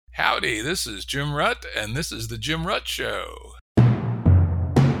Howdy, this is Jim Rutt, and this is The Jim Rutt Show.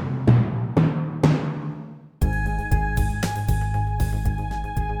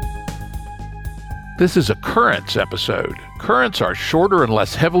 This is a Currents episode. Currents are shorter and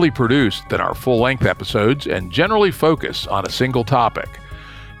less heavily produced than our full-length episodes and generally focus on a single topic.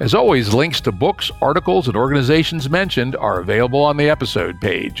 As always, links to books, articles, and organizations mentioned are available on the episode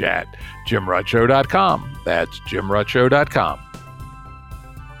page at jimruttshow.com. That's jimruttshow.com.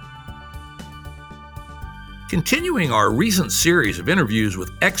 Continuing our recent series of interviews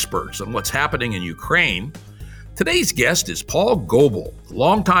with experts on what's happening in Ukraine, today's guest is Paul Goble,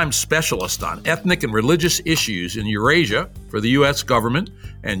 longtime specialist on ethnic and religious issues in Eurasia for the U.S. government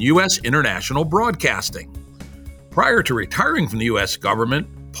and U.S. international broadcasting. Prior to retiring from the U.S. government,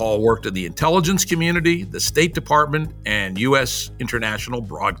 Paul worked in the intelligence community, the State Department, and U.S. international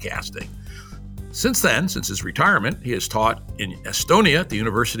broadcasting. Since then, since his retirement, he has taught in Estonia at the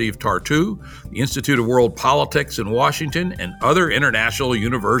University of Tartu, the Institute of World Politics in Washington, and other international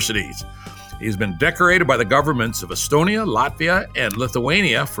universities. He has been decorated by the governments of Estonia, Latvia, and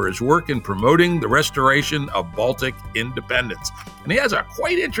Lithuania for his work in promoting the restoration of Baltic independence. And he has a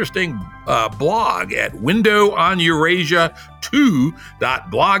quite interesting blog at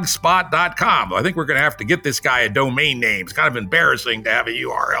windowonEurasia2.blogspot.com. I think we're going to have to get this guy a domain name. It's kind of embarrassing to have a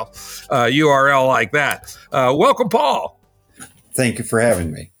URL like that. Welcome, Paul. Thank you for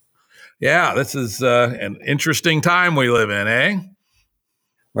having me. Yeah, this is an interesting time we live in, eh?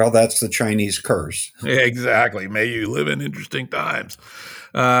 Well, that's the Chinese curse. Exactly. May you live in interesting times.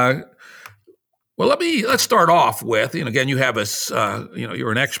 Well, let's start off with, again, you have us, you're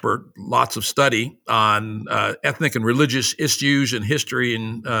an expert, lots of study on ethnic and religious issues and history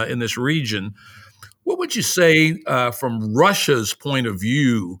in this region. What would you say from Russia's point of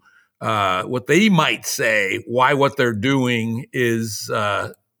view, what they might say, why what they're doing is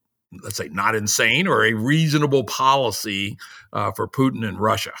let's say, not insane or a reasonable policy for Putin and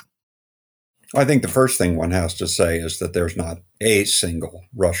Russia? I think the first thing one has to say is that there's not a single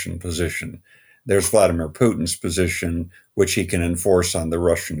Russian position. There's Vladimir Putin's position, which he can enforce on the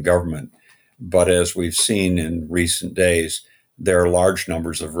Russian government. But as we've seen in recent days, there are large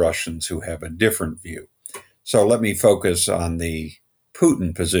numbers of Russians who have a different view. So let me focus on the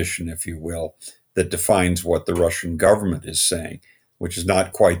Putin position, if you will, that defines what the Russian government is saying, which is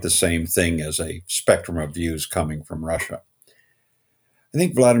not quite the same thing as a spectrum of views coming from Russia. I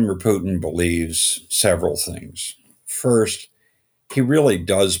think Vladimir Putin believes several things. First, he really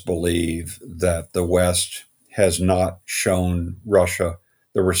does believe that the West has not shown Russia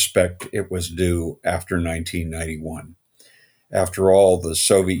the respect it was due after 1991. After all, the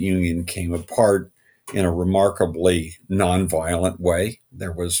Soviet Union came apart in a remarkably nonviolent way.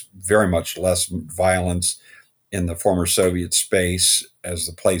 There was very much less violence in the former Soviet space as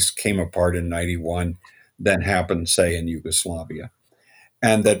the place came apart in 91 than happened, say, in Yugoslavia.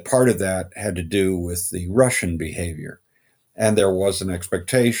 And that part of that had to do with the Russian behavior. And there was an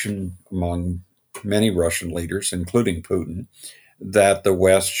expectation among many Russian leaders, including Putin, that the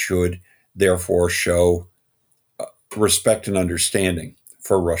West should therefore show respect and understanding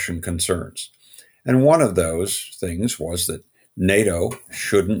for Russian concerns. And one of those things was that NATO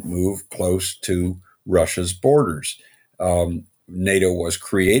shouldn't move close to Russia's borders. NATO was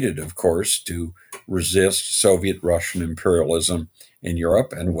created, of course, to resist Soviet-Russian imperialism in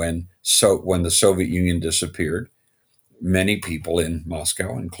Europe. And when the Soviet Union disappeared, many people in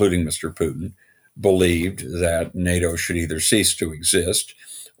Moscow, including Mr. Putin, believed that NATO should either cease to exist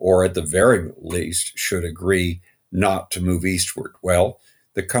or at the very least should agree not to move eastward. Well,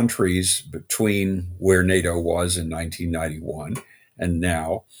 the countries between where NATO was in 1991 and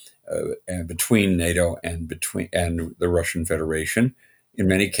now, and between NATO and the Russian Federation, in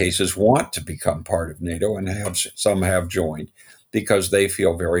many cases want to become part of NATO, and some have joined because they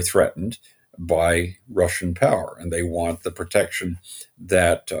feel very threatened by Russian power, and they want the protection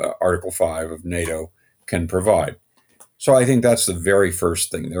that Article 5 of NATO can provide. So I think that's the very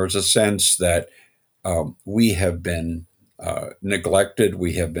first thing. There's a sense that we have been neglected,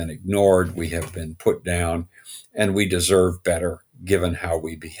 we have been ignored, we have been put down, and we deserve better given how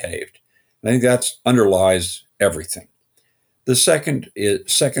we behaved. And I think that underlies everything. The second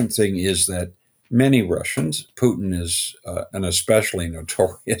thing is that many Russians, Putin is an especially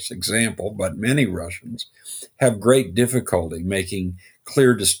notorious example, but many Russians have great difficulty making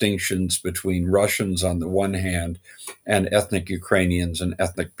clear distinctions between Russians on the one hand and ethnic Ukrainians and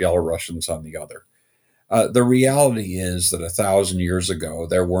ethnic Belarusians on the other. The reality is that 1,000 years ago,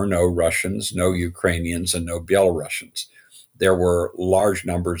 there were no Russians, no Ukrainians, and no Belarusians. There were large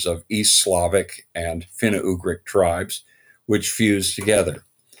numbers of East Slavic and Finno-Ugric tribes which fused together.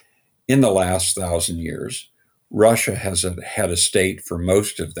 In the last 1,000 years, Russia has had a state for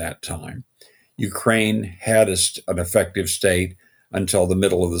most of that time. Ukraine had an effective state until the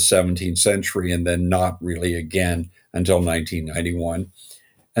middle of the 17th century, and then not really again until 1991.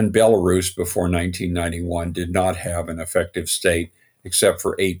 And Belarus, before 1991, did not have an effective state except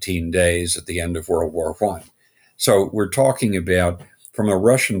for 18 days at the end of World War I. So we're talking about, from a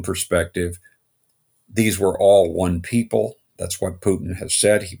Russian perspective, these were all one people. That's what Putin has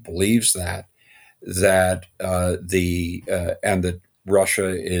said. He believes that Russia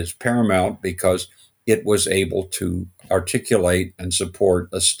is paramount because it was able to articulate and support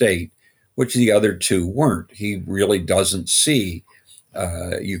a state which the other two weren't. He really doesn't see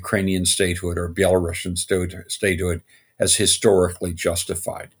Ukrainian statehood or Belarusian statehood as historically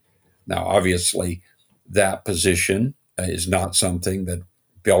justified. Now, obviously, that position is not something that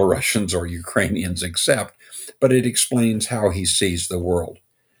Belarusians or Ukrainians accept, but it explains how he sees the world.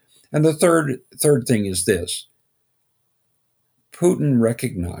 And the third thing is this. Putin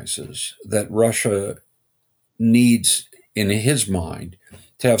recognizes that Russia needs, in his mind,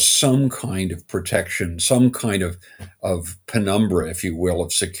 to have some kind of protection, some kind of penumbra, if you will,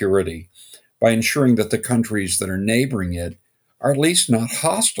 of security, by ensuring that the countries that are neighboring it are at least not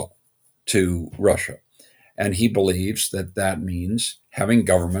hostile to Russia. And he believes that that means having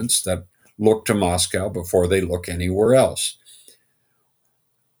governments that look to Moscow before they look anywhere else.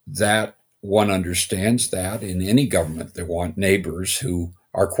 That one understands that in any government, they want neighbors who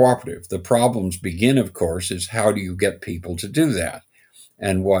are cooperative. The problems begin, of course, is how do you get people to do that?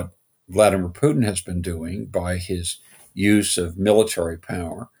 And what Vladimir Putin has been doing by his use of military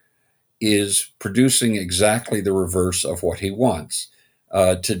power is producing exactly the reverse of what he wants.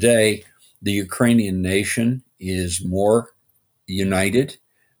 Today, the Ukrainian nation is more united,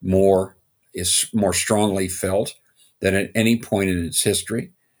 is more strongly felt than at any point in its history.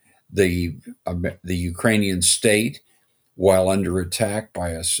 The Ukrainian state, while under attack by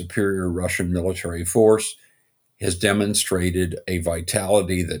a superior Russian military force, has demonstrated a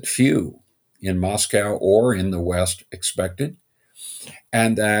vitality that few in Moscow or in the West expected,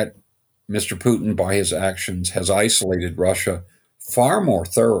 and that Mr. Putin, by his actions, has isolated Russia far more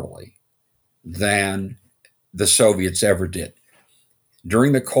thoroughly than the Soviets ever did.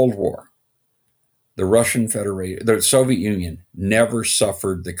 During the Cold War, the Soviet Union never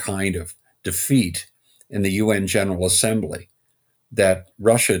suffered the kind of defeat in the UN General Assembly that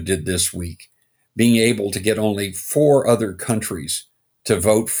Russia did this week, being able to get only 4 other countries to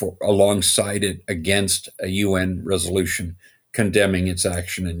vote for alongside it against a UN resolution condemning its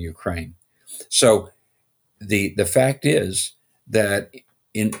action in Ukraine. So the fact is that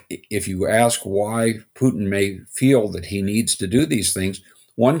if you ask why Putin may feel that he needs to do these things,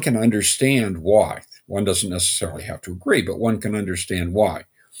 one can understand why. One doesn't necessarily have to agree, but one can understand why.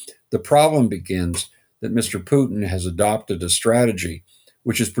 The problem begins that Mr. Putin has adopted a strategy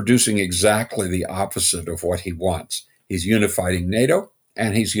which is producing exactly the opposite of what he wants. He's unifying NATO,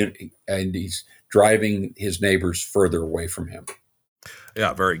 and he's driving his neighbors further away from him.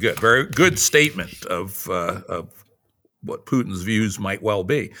 Yeah, very good. Very good statement of what Putin's views might well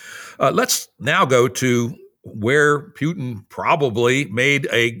be. Let's now go to where Putin probably made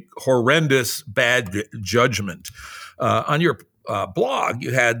a horrendous bad judgment. On your blog,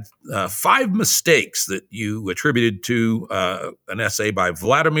 you had 5 mistakes that you attributed to an essay by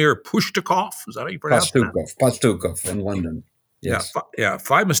Vladimir Pastukhov. Is that how you pronounce it? Pastukhov in London. Yes. Yeah,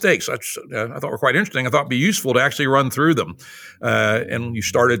 5 mistakes. I thought were quite interesting. I thought it'd be useful to actually run through them. And you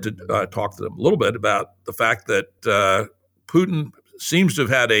started to talk to them a little bit about the fact that Putin seems to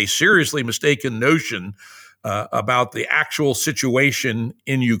have had a seriously mistaken notion about the actual situation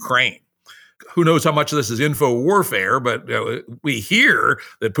in Ukraine. Who knows how much of this is info warfare, but we hear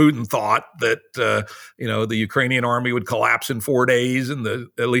that Putin thought that the Ukrainian army would collapse in 4 days, and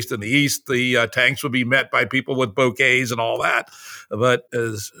at least in the east, the tanks would be met by people with bouquets and all that. But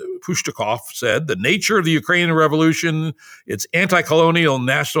as Pastukhov said, the nature of the Ukrainian revolution, its anti-colonial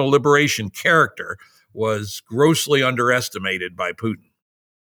national liberation character, was grossly underestimated by Putin.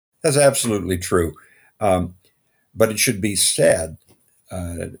 That's absolutely true. But it should be said,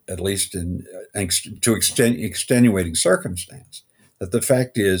 at least to extenuating circumstance, that the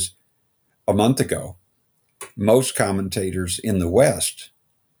fact is, a month ago, most commentators in the West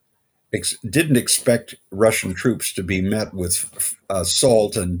didn't expect Russian troops to be met with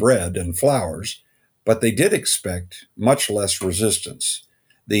salt and bread and flowers, but they did expect much less resistance.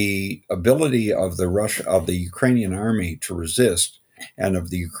 The ability of the Ukrainian army to resist and of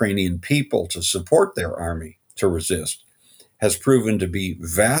the Ukrainian people to support their army to resist has proven to be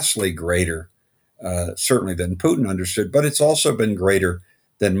vastly greater, certainly than Putin understood, but it's also been greater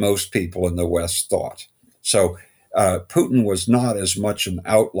than most people in the West thought. So Putin was not as much an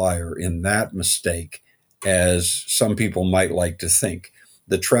outlier in that mistake as some people might like to think.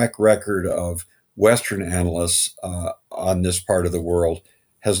 The track record of Western analysts on this part of the world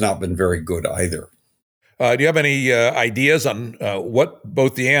has not been very good either. Do you have any ideas on what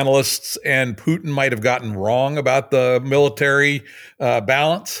both the analysts and Putin might have gotten wrong about the military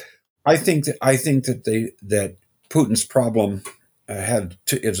balance? I think that Putin's problem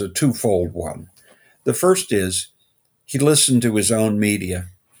is a twofold one. The first is he listened to his own media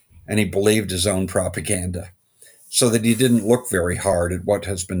and he believed his own propaganda, so that he didn't look very hard at what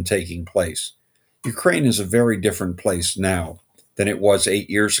has been taking place. Ukraine is a very different place now than it was 8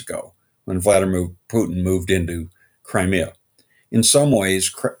 years ago when Vladimir Putin moved into Crimea. In some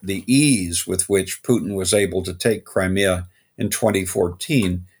ways, the ease with which Putin was able to take Crimea in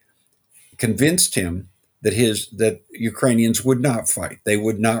 2014 convinced him that Ukrainians would not fight, they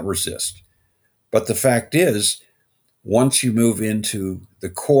would not resist. But the fact is, once you move into the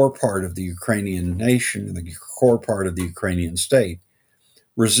core part of the Ukrainian nation, the core part of the Ukrainian state,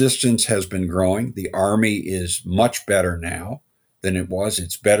 resistance has been growing. The army is much better now than it was.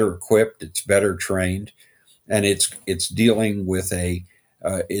 It's better equipped, it's better trained, and it's dealing with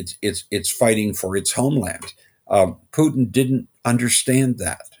it's fighting for its homeland. Putin didn't understand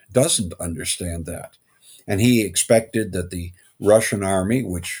that, doesn't understand that, and he expected that the Russian army,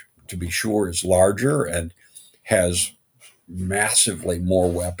 which to be sure is larger and has massively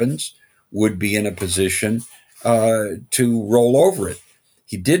more weapons, would be in a position to roll over it.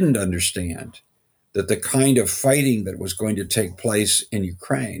 He didn't understand that the kind of fighting that was going to take place in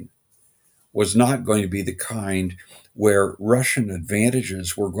Ukraine was not going to be the kind where Russian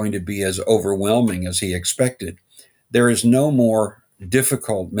advantages were going to be as overwhelming as he expected. There is no more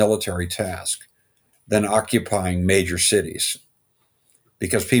difficult military task than occupying major cities,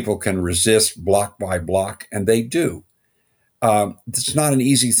 because people can resist block by block, and they do. It's not an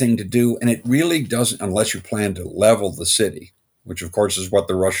easy thing to do, and it really doesn't, unless you plan to level the city, which of course is what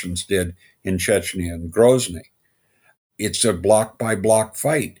the Russians did in Chechnya and Grozny. It's a block by block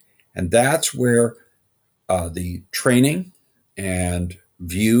fight, and that's where the training and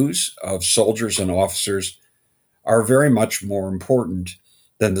views of soldiers and officers are very much more important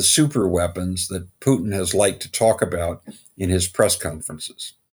than the super weapons that Putin has liked to talk about in his press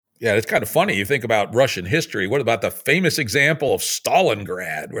conferences. Yeah, it's kind of funny. You think about Russian history. What about the famous example of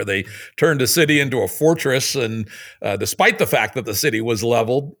Stalingrad, where they turned a city into a fortress, and despite the fact that the city was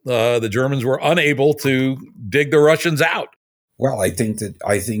leveled, the Germans were unable to dig the Russians out? Well, I think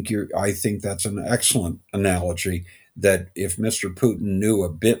that's an excellent analogy. That if Mr. Putin knew a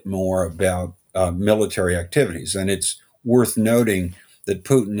bit more about military activities, and it's worth noting that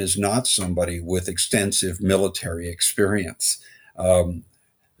Putin is not somebody with extensive military experience.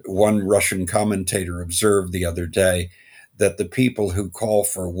 One Russian commentator observed the other day that the people who call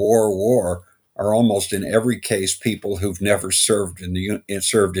for war are almost in every case people who've never served in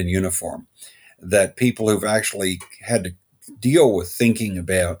uniform. That people who've actually had to deal with thinking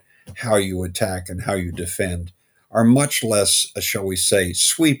about how you attack and how you defend are much less, shall we say,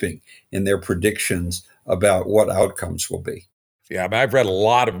 sweeping in their predictions about what outcomes will be. Yeah, I mean, I've read a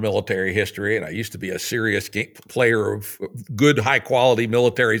lot of military history, and I used to be a serious player of good, high-quality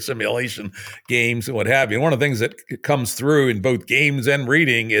military simulation games and what have you. And one of the things that comes through in both games and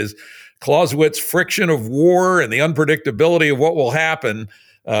reading is Clausewitz's friction of war and the unpredictability of what will happen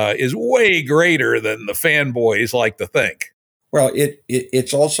is way greater than the fanboys like to think. Well,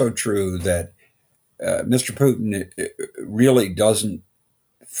 it's also true that Mr. Putin really doesn't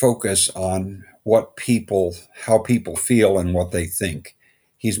focus on how people feel and what they think.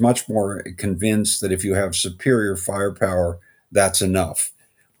 He's much more convinced that if you have superior firepower, that's enough.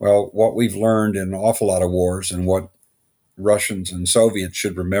 Well, what we've learned in an awful lot of wars, and what Russians and Soviets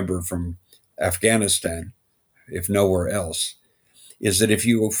should remember from Afghanistan, if nowhere else, is that if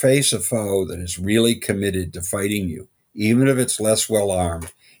you face a foe that is really committed to fighting you, even if it's less well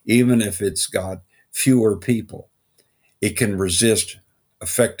armed, even if it's got fewer people, it can resist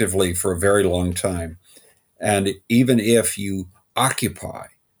effectively for a very long time. And even if you occupy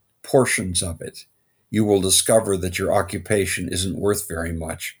portions of it, you will discover that your occupation isn't worth very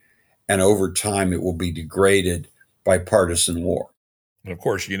much. And over time, it will be degraded by partisan war. And of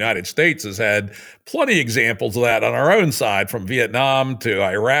course, the United States has had plenty of examples of that on our own side, from Vietnam to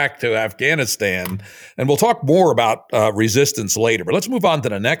Iraq to Afghanistan. And we'll talk more about resistance later. But let's move on to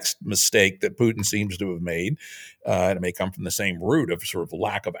the next mistake that Putin seems to have made. and it may come from the same root of sort of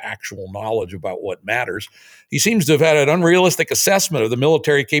lack of actual knowledge about what matters. He seems to have had an unrealistic assessment of the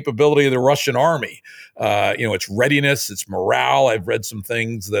military capability of the Russian army, its readiness, its morale. I've read some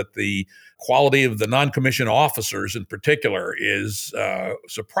things that the quality of the non-commissioned officers in particular is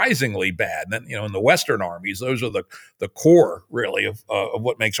surprisingly bad. And then, in the Western armies, those are the core, really, of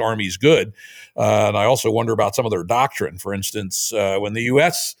what makes armies good. And I also wonder about some of their doctrine. For instance, when the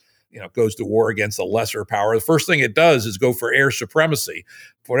U.S. goes to war against a lesser power, the first thing it does is go for air supremacy.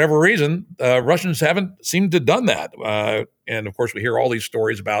 For whatever reason, Russians haven't seemed to have done that. And of course, we hear all these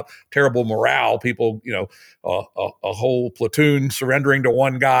stories about terrible morale, people, a whole platoon surrendering to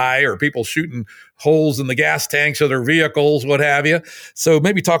one guy, or people shooting holes in the gas tanks of their vehicles, what have you. So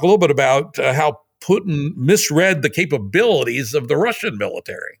maybe talk a little bit about how Putin misread the capabilities of the Russian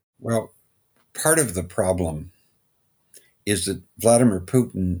military. Well, part of the problem is that Vladimir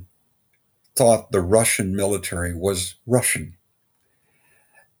Putin thought the Russian military was Russian.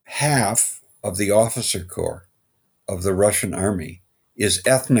 Half of the officer corps of the Russian army is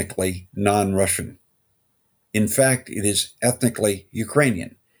ethnically non-Russian. In fact, it is ethnically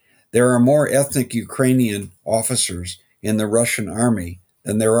Ukrainian. There are more ethnic Ukrainian officers in the Russian army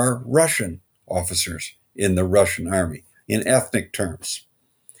than there are Russian officers in the Russian army, in ethnic terms.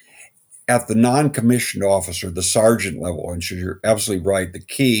 At the non-commissioned officer, the sergeant level, and you're absolutely right, the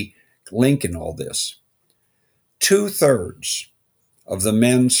key link in all this, 2/3 of the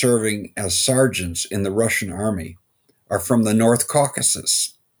men serving as sergeants in the Russian army are from the North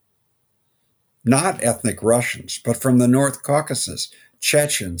Caucasus. Not ethnic Russians, but from the North Caucasus,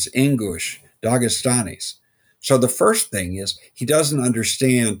 Chechens, Ingush, Dagestanis. So the first thing is he doesn't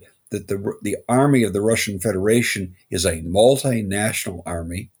understand that the army of the Russian Federation is a multinational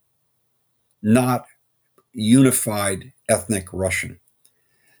army, not unified ethnic Russian.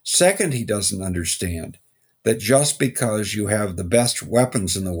 Second, he doesn't understand that just because you have the best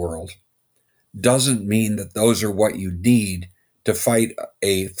weapons in the world doesn't mean that those are what you need to fight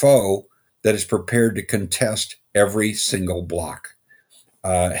a foe that is prepared to contest every single block.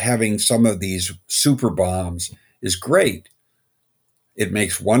 Having some of these super bombs is great. It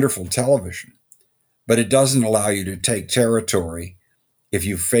makes wonderful television, but it doesn't allow you to take territory if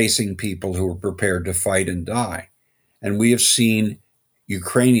you're facing people who are prepared to fight and die. And we have seen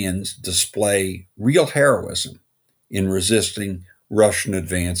Ukrainians display real heroism in resisting Russian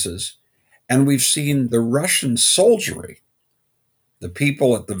advances. And we've seen the Russian soldiery, the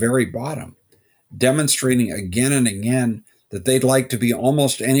people at the very bottom, demonstrating again and again that they'd like to be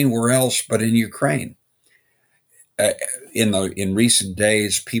almost anywhere else but in Ukraine. In recent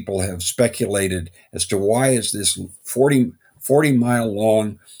days, people have speculated as to why is this 40-mile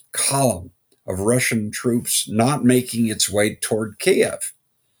long column of Russian troops not making its way toward Kiev,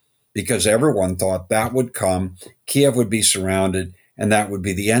 because everyone thought that would come, Kiev would be surrounded, and that would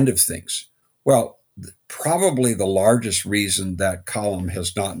be the end of things. Well, probably the largest reason that column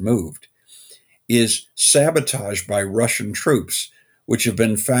has not moved is sabotage by Russian troops, which have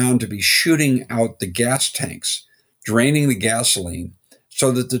been found to be shooting out the gas tanks, draining the gasoline,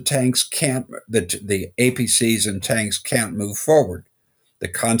 so that the APCs and tanks can't move forward. The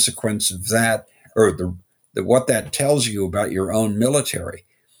consequence of that, or what that tells you about your own military,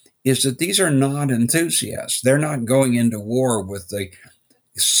 is that these are non-enthusiasts. They're not going into war with the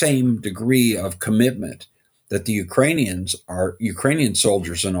same degree of commitment that the Ukrainian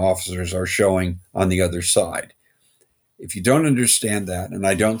soldiers and officers are showing on the other side. If you don't understand that, and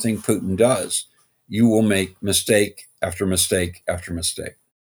I don't think Putin does, you will make mistake after mistake after mistake.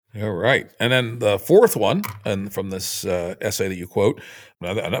 All right. And then the fourth one, and from this essay that you quote,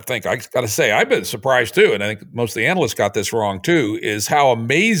 and I think I got to say, I've been surprised too, and I think most of the analysts got this wrong too, is how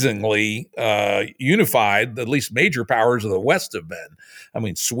amazingly unified at least major powers of the West have been. I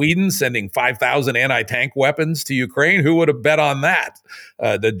mean, Sweden sending 5,000 anti-tank weapons to Ukraine. Who would have bet on that?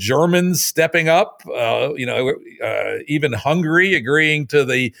 The Germans stepping up, even Hungary agreeing to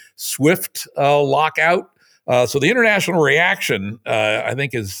the SWIFT lockout. So the international reaction, I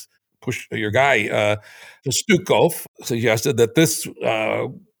think, is your guy, Pastukhov, suggested that this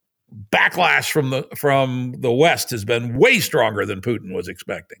backlash from the West has been way stronger than Putin was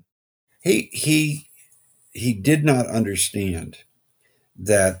expecting. He did not understand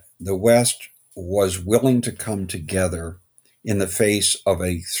that the West was willing to come together in the face of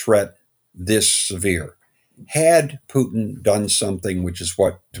a threat this severe. Had Putin done something, which is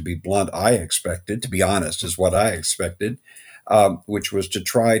what, to be blunt, I expected, to be honest, is what I expected, which was to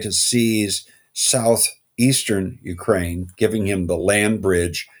try to seize southeastern Ukraine, giving him the land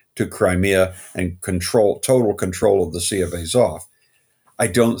bridge to Crimea and total control of the Sea of Azov, I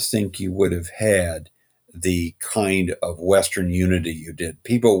don't think you would have had the kind of Western unity you did.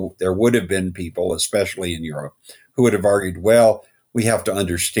 There would have been people, especially in Europe, who would have argued, well, we have to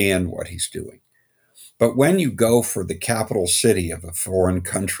understand what he's doing. But when you go for the capital city of a foreign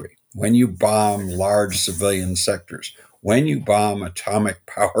country, when you bomb large civilian sectors, when you bomb atomic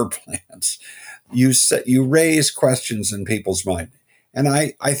power plants, you raise questions in people's mind. And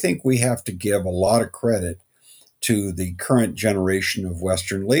I think we have to give a lot of credit to the current generation of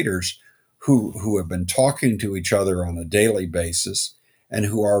Western leaders who have been talking to each other on a daily basis and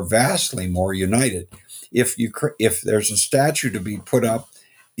who are vastly more united. If there's a statue to be put up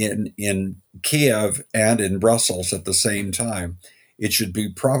in Kiev and in Brussels at the same time, it should be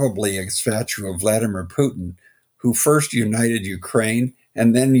probably a statue of Vladimir Putin, who first united Ukraine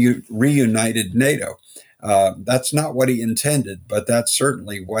and then reunited NATO. That's not what he intended, but that's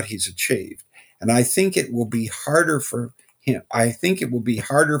certainly what he's achieved. And I think it will be harder for him. I think it will be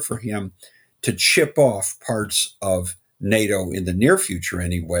harder for him to chip off parts of NATO in the near future,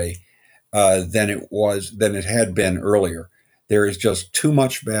 anyway, than it had been earlier. There is just too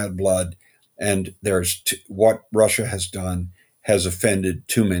much bad blood, and what Russia has done has offended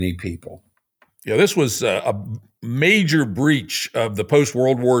too many people. Yeah, this was a major breach of the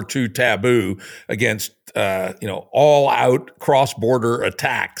post-World War II taboo against, all-out cross-border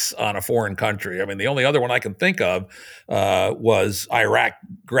attacks on a foreign country. I mean, the only other one I can think of was Iraq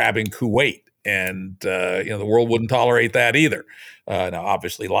grabbing Kuwait, and the world wouldn't tolerate that either. Now,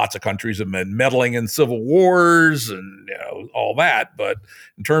 obviously, lots of countries have been meddling in civil wars and all that, but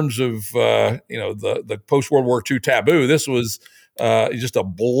in terms of the post-World War II taboo, this was just a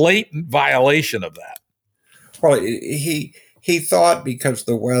blatant violation of that. Well, he thought because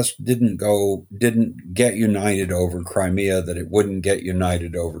the West didn't get united over Crimea that it wouldn't get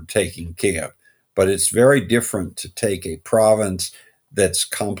united over taking Kiev. But it's very different to take a province that's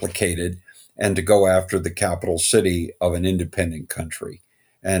complicated and to go after the capital city of an independent country.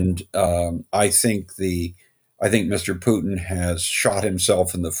 And I think Mr. Putin has shot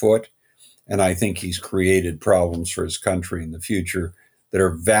himself in the foot, and I think he's created problems for his country in the future that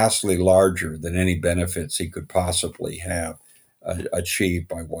are vastly larger than any benefits he could possibly have achieved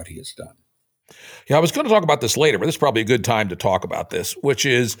by what he has done. Yeah, I was going to talk about this later, but this is probably a good time to talk about this, which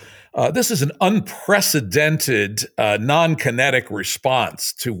is this is an unprecedented non-kinetic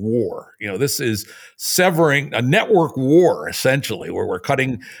response to war. This is severing a network war, essentially, where we're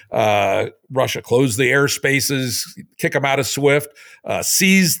cutting Russia, close the airspaces, kick them out of SWIFT,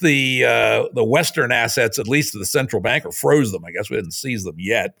 seize the Western assets, at least to the central bank, or froze them. I guess we didn't seize them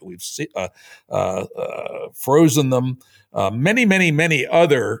yet, but we've frozen them. Many, many, many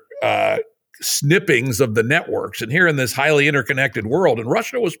other snippings of the networks. And here in this highly interconnected world, and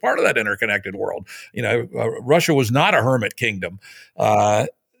Russia was part of that interconnected world. Russia was not a hermit kingdom.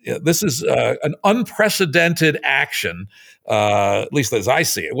 This is an unprecedented action, at least as I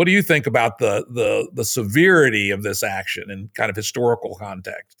see it. What do you think about the severity of this action in kind of historical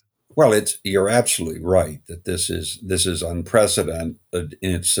context? Well, you're absolutely right that this is unprecedented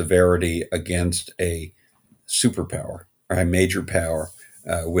in its severity against a superpower or a major power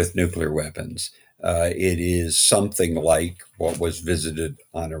with nuclear weapons. It is something like what was visited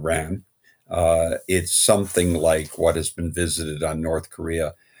on Iran. It's something like what has been visited on North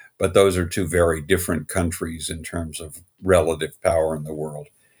Korea. But those are two very different countries in terms of relative power in the world.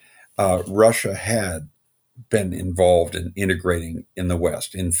 Russia had been involved in integrating in the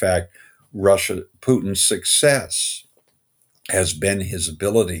West. In fact, Putin's success has been his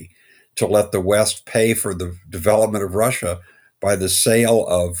ability to let the West pay for the development of Russia by the sale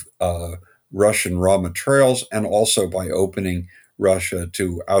of Russian raw materials and also by opening Russia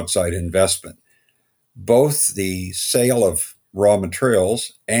to outside investment. Both the sale of raw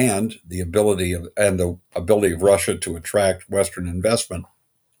materials and the ability of Russia to attract Western investment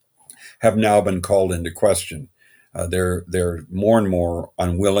have now been called into question. There's more and more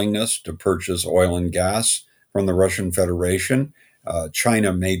unwillingness to purchase oil and gas from the Russian Federation.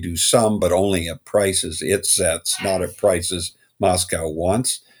 China may do some, but only at prices it sets, not at prices Moscow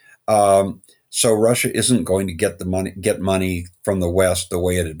wants. So Russia isn't going to get money from the West the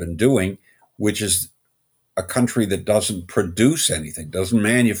way it had been doing, which is a country that doesn't produce anything, doesn't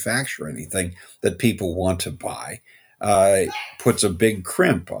manufacture anything that people want to buy. Puts a big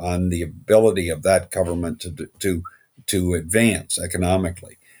crimp on the ability of that government to advance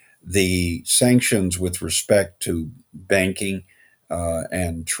economically. The sanctions with respect to banking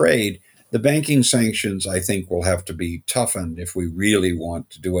and trade, the banking sanctions, I think, will have to be toughened if we really want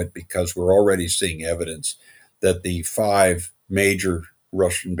to do it, because we're already seeing evidence that the 5 major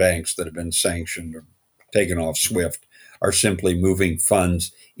Russian banks that have been sanctioned or taken off SWIFT are simply moving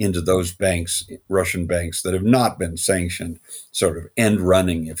funds into those banks, Russian banks, that have not been sanctioned, sort of end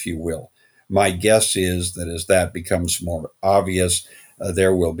running, if you will. My guess is that as that becomes more obvious,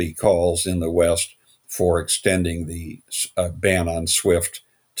 there will be calls in the West for extending the ban on SWIFT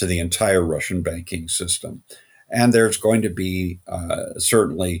to the entire Russian banking system. And there's going to be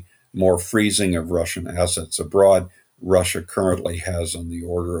certainly more freezing of Russian assets abroad. Russia currently has on the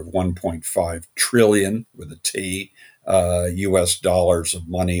order of 1.5 trillion with a T US dollars of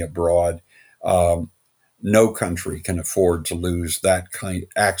money abroad. No country can afford to lose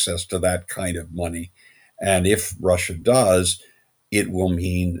access to that kind of money. And if Russia does, it will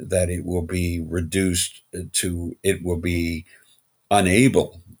mean that it will be it will be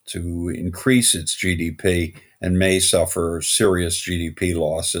unable to increase its GDP and may suffer serious GDP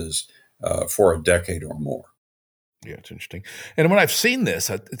losses for a decade or more. Yeah, it's interesting. And when I've seen this,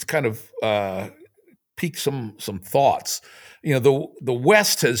 it's kind of piqued some thoughts. You know, the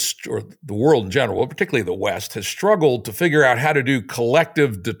West has, or the world in general, particularly the West, has struggled to figure out how to do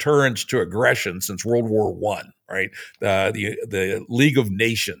collective deterrence to aggression since World War I, right? The League of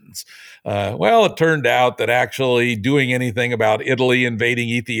Nations. Well, it turned out that actually doing anything about Italy invading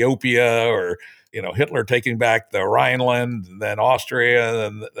Ethiopia, or Hitler taking back the Rhineland, and then Austria,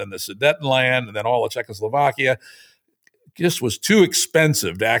 and then the Sudetenland, and then all of Czechoslovakia, just was too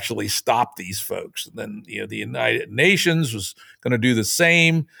expensive to actually stop these folks. And then, the United Nations was going to do the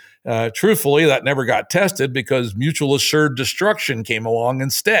same. Truthfully, that never got tested because mutual assured destruction came along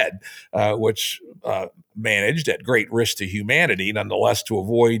instead, which managed at great risk to humanity, nonetheless, to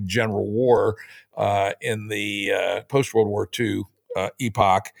avoid general war in the post-World War II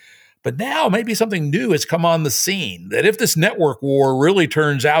epoch. But now maybe something new has come on the scene, that if this network war really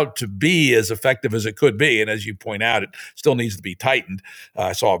turns out to be as effective as it could be, and as you point out, it still needs to be tightened.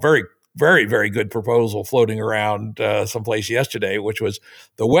 I saw a very, very, very good proposal floating around someplace yesterday, which was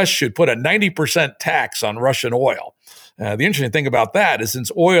the West should put a 90% tax on Russian oil. The interesting thing about that is,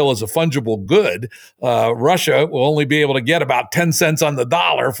 since oil is a fungible good, Russia will only be able to get about 10 cents on the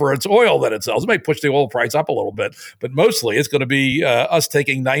dollar for its oil that it sells. It may push the oil price up a little bit, but mostly it's going to be us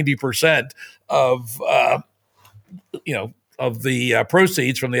taking 90% of the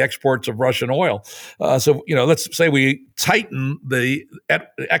proceeds from the exports of Russian oil. So let's say we tighten the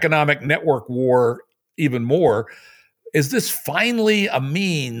economic network war even more. Is this finally a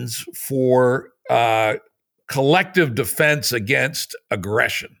means for collective defense against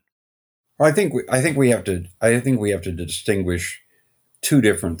aggression? Well, I think we have to distinguish two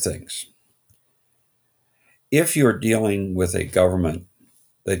different things. If you're dealing with a government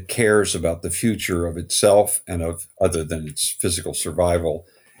that cares about the future of itself and of other than its physical survival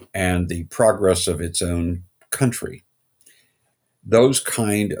and the progress of its own country,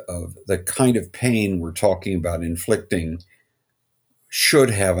 the kind of pain we're talking about inflicting should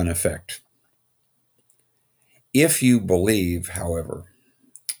have an effect. If you believe, however,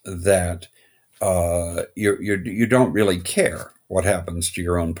 that you don't really care what happens to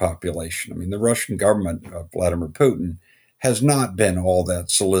your own population. I mean, the Russian government of Vladimir Putin has not been all that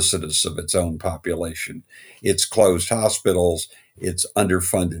solicitous of its own population. It's closed hospitals, it's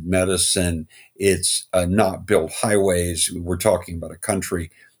underfunded medicine, it's not built highways. We're talking about a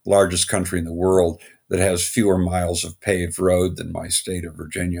country, largest country in the world, that has fewer miles of paved road than my state of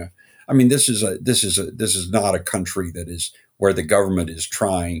Virginia. I mean, this is not a country that is where the government is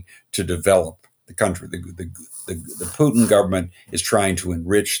trying to develop the country. The Putin government is trying to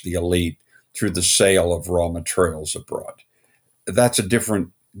enrich the elite through the sale of raw materials abroad. That's a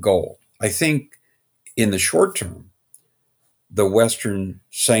different goal. I think in the short term, the Western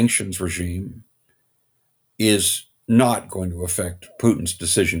sanctions regime is not going to affect Putin's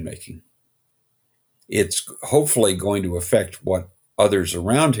decision-making. It's hopefully going to affect what others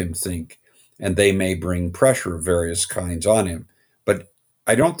around him think, and they may bring pressure of various kinds on him. But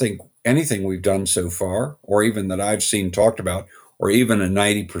I don't think anything we've done so far, or even that I've seen talked about, or even a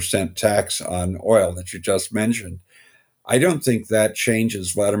 90% tax on oil that you just mentioned, I don't think that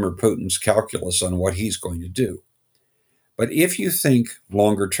changes Vladimir Putin's calculus on what he's going to do. But if you think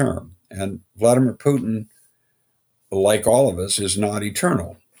longer term, and Vladimir Putin, like all of us, is not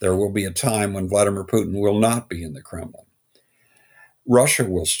eternal, there will be a time when Vladimir Putin will not be in the Kremlin. Russia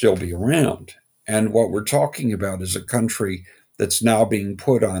will still be around. And what we're talking about is a country that's now being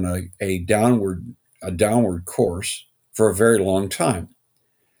put on a downward course for a very long time.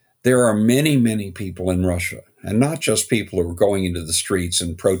 There are many, many people in Russia, and not just people who are going into the streets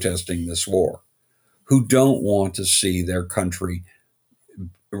and protesting this war, who don't want to see their country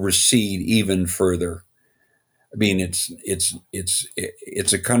recede even further. I mean,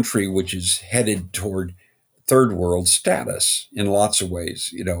 it's a country which is headed toward third world status in lots of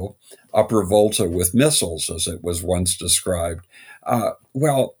ways, upper Volta with missiles, as it was once described. There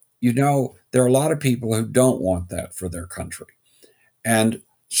are a lot of people who don't want that for their country. And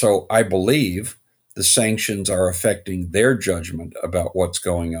so I believe the sanctions are affecting their judgment about what's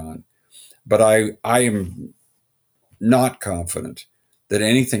going on. But I am not confident that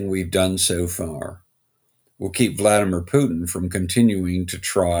anything we've done so far will keep Vladimir Putin from continuing to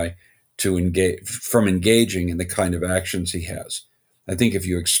try to engaging in the kind of actions he has. I think if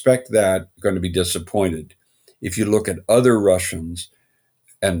you expect that, you're going to be disappointed. If you look at other Russians,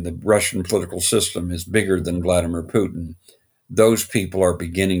 and the Russian political system is bigger than Vladimir Putin, those people are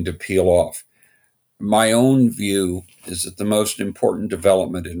beginning to peel off. My own view is that the most important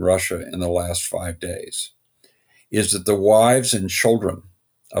development in Russia in the last 5 days is that the wives and children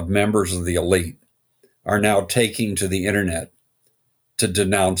of members of the elite are now taking to the internet to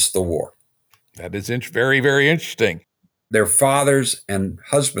denounce the war. That is very, very interesting. Their fathers and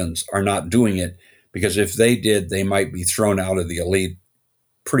husbands are not doing it because if they did, they might be thrown out of the elite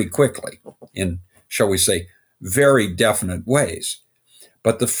pretty quickly in, shall we say, very definite ways.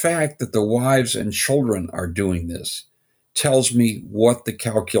 But the fact that the wives and children are doing this tells me what the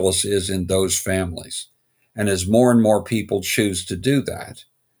calculus is in those families. And as more and more people choose to do that,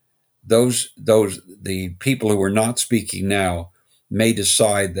 the people who are not speaking now may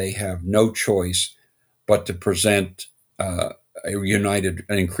decide they have no choice but to present an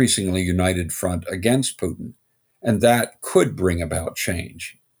increasingly united front against Putin. And that could bring about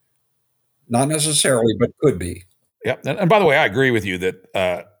change. Not necessarily, but could be. Yeah. And by the way, I agree with you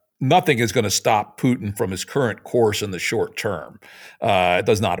that nothing is going to stop Putin from his current course in the short term. It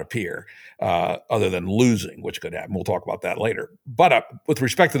does not appear, other than losing, which could happen. We'll talk about that later. But with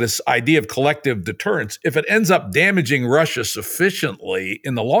respect to this idea of collective deterrence, if it ends up damaging Russia sufficiently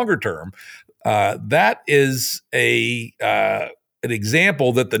in the longer term, that is an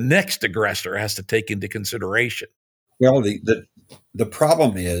example that the next aggressor has to take into consideration. Well, the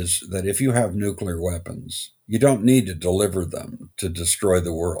problem is that if you have nuclear weapons, you don't need to deliver them to destroy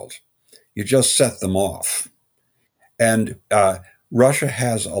the world. You just set them off. And Russia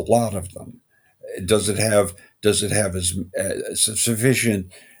has a lot of them. Does it have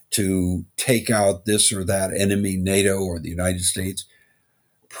sufficient to take out this or that enemy, NATO or the United States?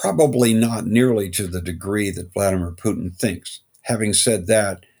 Probably not nearly to the degree that Vladimir Putin thinks. Having said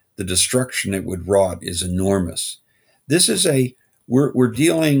that, the destruction it would wrought is enormous. We're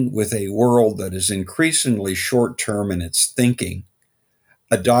dealing with a world that is increasingly short-term in its thinking,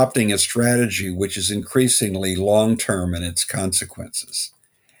 adopting a strategy which is increasingly long-term in its consequences.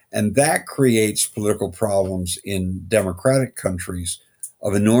 And that creates political problems in democratic countries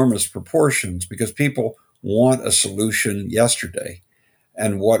of enormous proportions because people want a solution yesterday.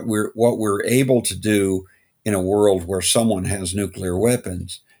 And what we're able to do in a world where someone has nuclear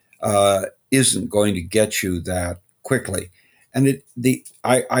weapons isn't going to get you that quickly. And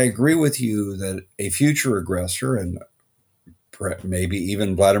I agree with you that a future aggressor, and maybe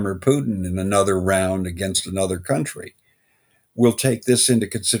even Vladimir Putin in another round against another country, will take this into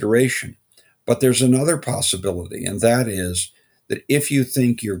consideration. But there's another possibility, and that is that if you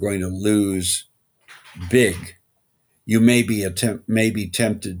think you're going to lose big, you may be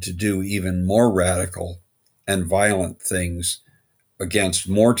tempted to do even more radical and violent things against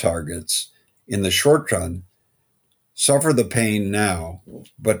more targets in the short run. Suffer the pain now,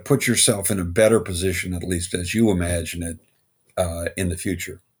 but put yourself in a better position, at least as you imagine it, in the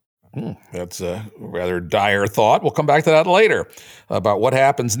future. That's a rather dire thought. We'll come back to that later about what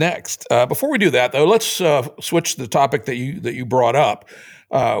happens next. Before we do that, though, let's switch to the topic that you brought up,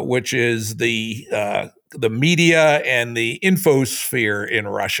 which is the media and the infosphere in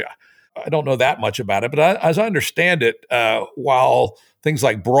Russia. I don't know that much about it, but as I understand it, while things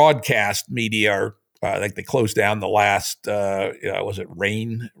like broadcast media are, I think they closed down the last, was it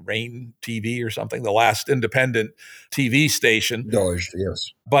Rain TV or something? The last independent TV station.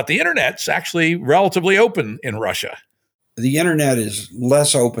 Yes. But the internet's actually relatively open in Russia. The internet is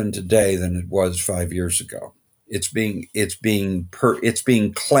less open today than it was 5 years ago. It's being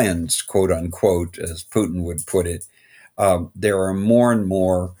cleansed, quote unquote, as Putin would put it. There are more and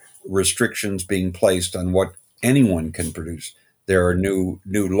more restrictions being placed on what anyone can produce. There are new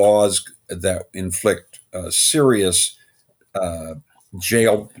laws that inflict serious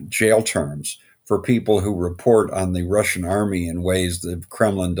jail terms for people who report on the Russian army in ways the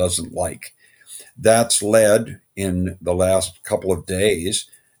Kremlin doesn't like. That's led in the last couple of days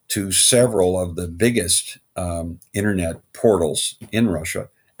to several of the biggest internet portals in Russia,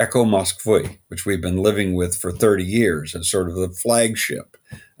 Echo Moskvy, which we've been living with for 30 years as sort of the flagship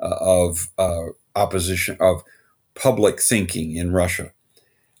of opposition of public thinking in Russia,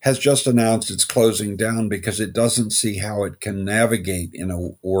 has just announced it's closing down because it doesn't see how it can navigate in a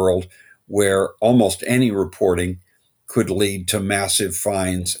world where almost any reporting could lead to massive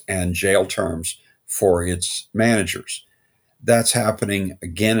fines and jail terms for its managers. That's happening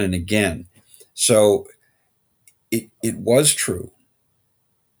again and again. So it was true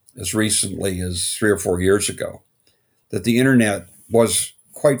as recently as 3 or 4 years ago that the internet was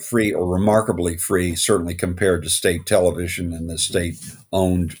quite free, or remarkably free, certainly compared to state television and the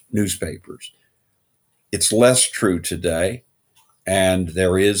state-owned newspapers. It's less true today, and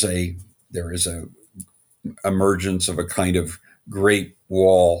there is a emergence of a kind of Great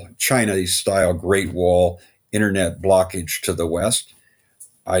Wall, China-style Great Wall internet blockage to the West.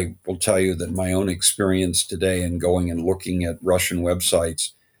 I will tell you that my own experience today in going and looking at Russian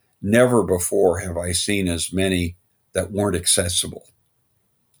websites, never before have I seen as many that weren't accessible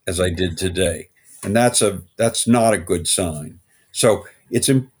as I did today. And that's not a good sign. So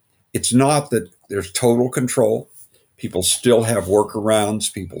it's not that there's total control. People still have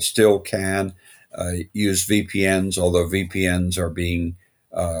workarounds. People still can use VPNs, although VPNs are being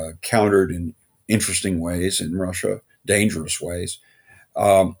countered in interesting ways in Russia, dangerous ways.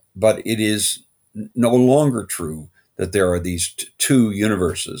 But it is no longer true that there are these two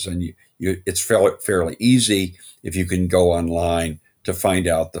universes, and it's fairly easy if you can go online to find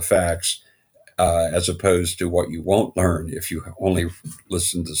out the facts, as opposed to what you won't learn if you only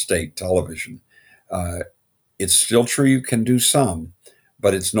listen to state television. It's still true you can do some,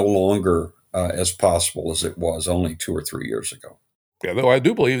 but it's no longer as possible as it was only 2 or 3 years ago. Yeah, though I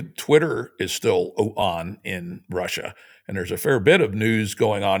do believe Twitter is still on in Russia, and there's a fair bit of news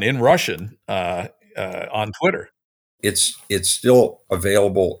going on in Russian on Twitter. It's still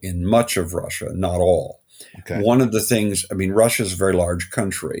available in much of Russia, not all. Okay. One of the things, Russia is a very large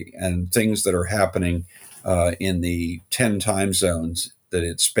country, and things that are happening in the 10 time zones that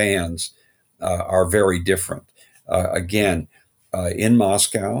it spans are very different. In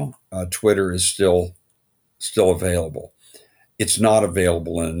Moscow, Twitter is still available. It's not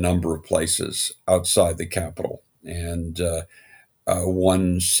available in a number of places outside the capital, and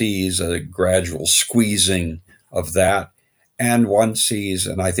one sees a gradual squeezing of that. And one sees,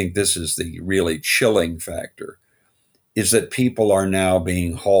 and I think this is the really chilling factor, is that people are now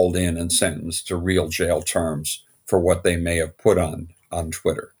being hauled in and sentenced to real jail terms for what they may have put on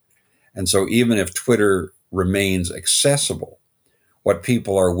Twitter. And so even if Twitter remains accessible, what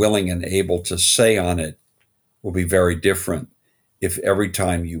people are willing and able to say on it will be very different if every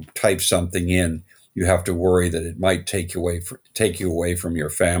time you type something in, you have to worry that it might take you away from your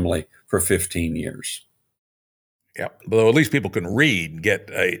family for 15 years. Yeah, but at least people can read, get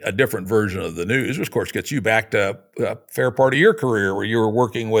a different version of the news, which of course gets you back to a fair part of your career where you were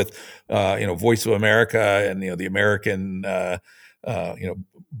working with, Voice of America and the American,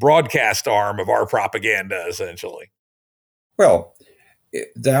 broadcast arm of our propaganda, essentially. Well,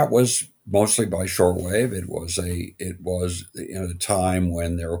 that was mostly by shortwave. It was in a time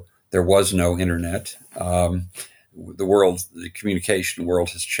when there was no internet. The communication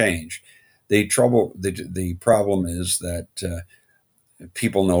world has changed. The problem is that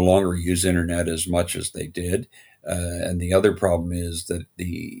people no longer use internet as much as they did. And the other problem is that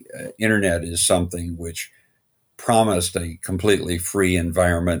the internet is something which promised a completely free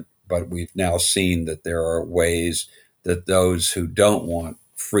environment, but we've now seen that there are ways that those who don't want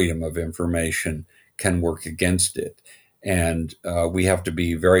freedom of information can work against it. And we have to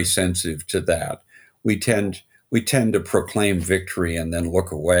be very sensitive to that. We tend to proclaim victory and then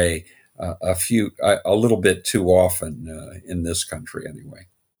look away a little bit too often in this country anyway.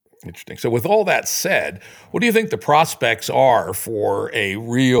 Interesting. So with all that said, what do you think the prospects are for a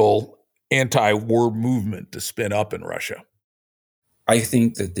real anti-war movement to spin up in Russia? I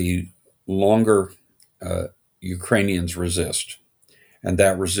think that the longer Ukrainians resist, and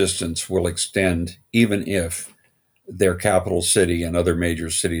that resistance will extend even if their capital city and other major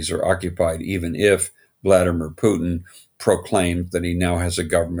cities are occupied, even if Vladimir Putin proclaimed that he now has a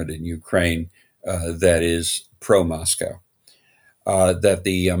government in Ukraine that is pro-Moscow. That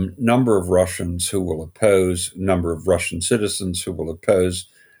the number of Russian citizens who will oppose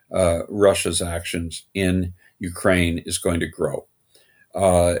Russia's actions in Ukraine is going to grow.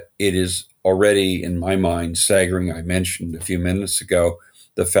 It is already, in my mind, staggering. I mentioned a few minutes ago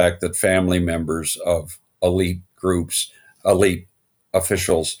the fact that family members of elite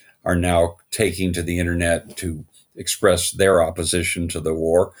officials are now taking to the internet to express their opposition to the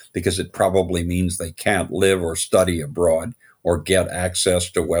war, because it probably means they can't live or study abroad or get access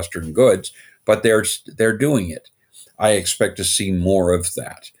to Western goods, but they're doing it. I expect to see more of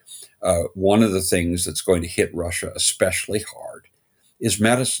that. One of the things that's going to hit Russia especially hard is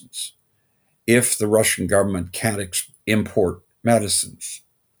medicines. If the Russian government can't import medicines,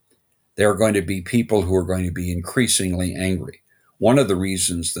 there are going to be people who are going to be increasingly angry. One of the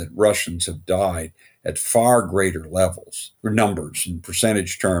reasons that Russians have died at far greater levels, or numbers in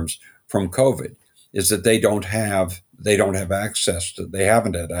percentage terms, from COVID is that they haven't had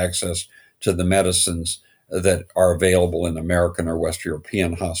access to the medicines that are available in American or West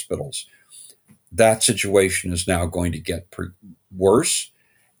European hospitals. That situation is now going to get worse,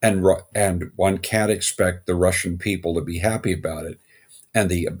 and one can't expect the Russian people to be happy about it. And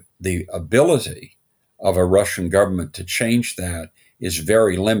the ability of a Russian government to change that is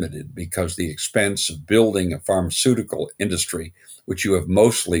very limited because the expense of building a pharmaceutical industry, which you have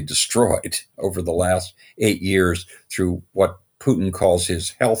mostly destroyed over the last 8 years through what Putin calls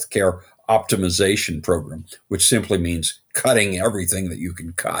his healthcare optimization program, which simply means cutting everything that you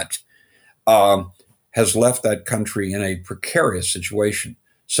can cut, has left that country in a precarious situation.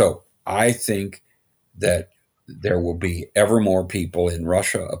 So I think that there will be ever more people in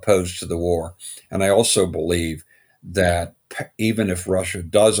Russia opposed to the war. And I also believe that even if Russia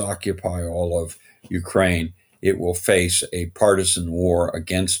does occupy all of Ukraine, it will face a partisan war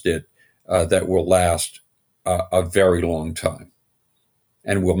against it that will last a very long time,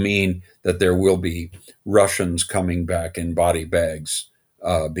 and will mean that there will be Russians coming back in body bags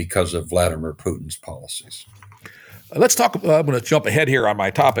because of Vladimir Putin's policies. Let's talk. I'm going to jump ahead here on my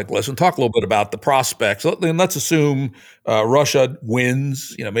topic list and talk a little bit about the prospects. Let's assume Russia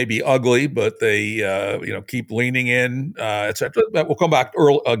wins. Maybe ugly, but they keep leaning in, etc. But we'll come back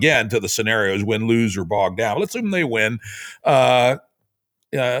again to the scenarios: win, lose, or bog down. Let's assume they win. Let's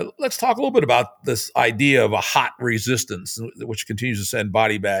talk a little bit about this idea of a hot resistance, which continues to send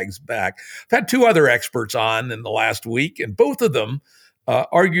body bags back. I've had two other experts on in the last week, and both of them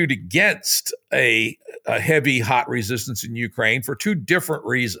argued against a heavy hot resistance in Ukraine for two different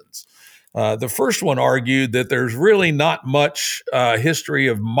reasons. The first one argued that there's really not much history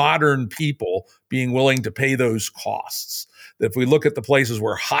of modern people being willing to pay those costs. That if we look at the places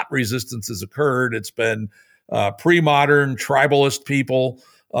where hot resistance has occurred, it's been pre-modern tribalist people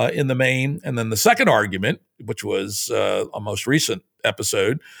in the main. And then the second argument, which was a most recent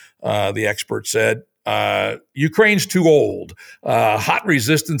episode, the expert said, Ukraine's too old. Hot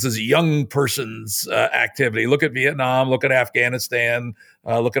resistance is a young person's activity. Look at Vietnam, look at Afghanistan,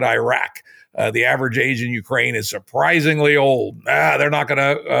 look at Iraq. The average age in Ukraine is surprisingly old. They're not going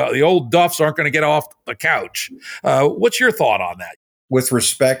to, the old duffs aren't going to get off the couch. What's your thought on that? With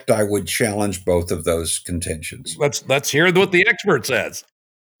respect, I would challenge both of those contentions. Let's hear what the expert says.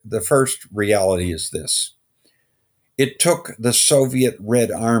 The first reality is this. It took the Soviet Red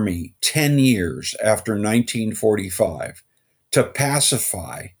Army 10 years after 1945 to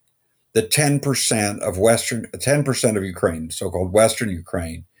pacify the 10% of Ukraine, so-called Western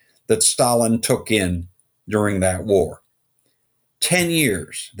Ukraine, that Stalin took in during that war. 10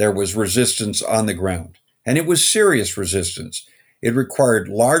 years there was resistance on the ground, and it was serious resistance. It required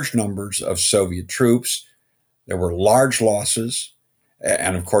large numbers of Soviet troops. There were large losses.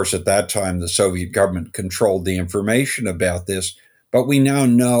 And of course, at that time, the Soviet government controlled the information about this, but we now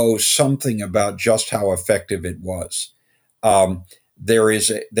know something about just how effective it was. There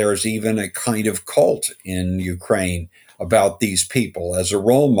is even a kind of cult in Ukraine about these people as a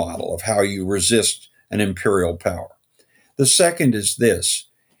role model of how you resist an imperial power. The second is this.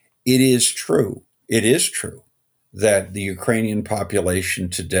 It is true that the Ukrainian population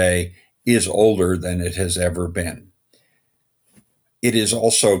today is older than it has ever been. It is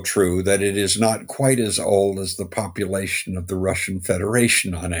also true that it is not quite as old as the population of the Russian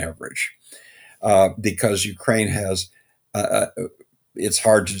Federation on average, because Ukraine has, it's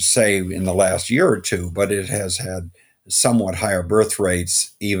hard to say in the last year or two, but it has had somewhat higher birth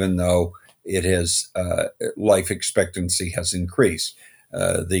rates, even though it has, life expectancy has increased.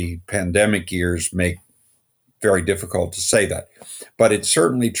 The pandemic years make very difficult to say that. But it's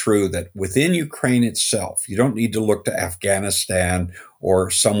certainly true that within Ukraine itself, you don't need to look to Afghanistan or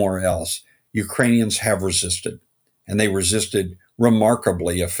somewhere else. Ukrainians have resisted, and they resisted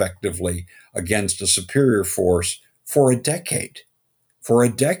remarkably effectively against a superior force for a decade. For a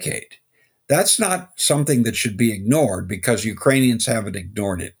decade. That's not something that should be ignored because Ukrainians haven't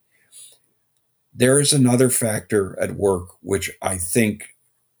ignored it. There is another factor at work which I think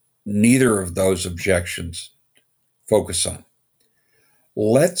neither of those objections focus on.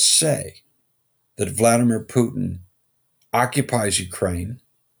 Let's say that Vladimir Putin occupies Ukraine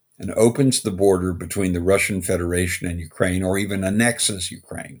and opens the border between the Russian Federation and Ukraine, or even annexes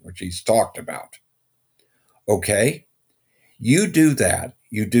Ukraine, which he's talked about. Okay, You do that,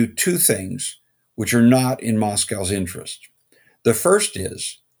 you do two things which are not in Moscow's interest. The first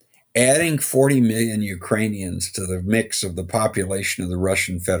is adding 40 million Ukrainians to the mix of the population of the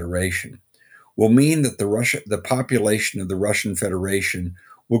Russian Federation will mean that the population of the Russian Federation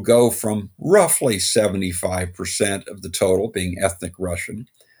will go from roughly 75% of the total being ethnic Russian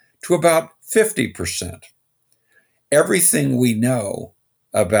to about 50%. Everything we know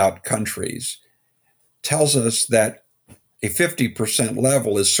about countries tells us that a 50%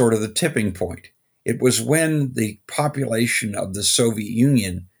 level is sort of the tipping point. It was when the population of the Soviet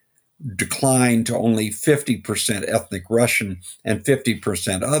Union declined to only 50% ethnic Russian and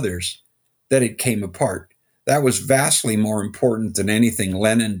 50% others that it came apart. That was vastly more important than anything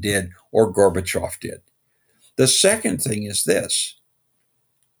Lenin did or Gorbachev did. The second thing is this.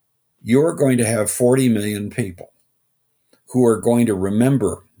 You're going to have 40 million people who are going to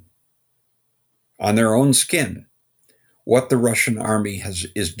remember on their own skin what the Russian army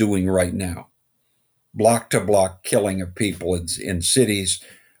is doing right now. Block-to-block killing of people in cities,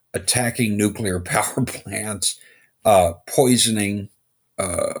 attacking nuclear power plants, poisoning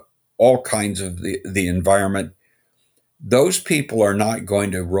all kinds of the environment. Those people are not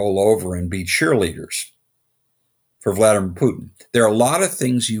going to roll over and be cheerleaders for Vladimir Putin. There are a lot of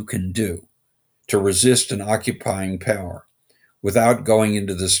things you can do to resist an occupying power without going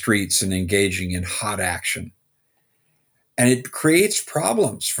into the streets and engaging in hot action. And it creates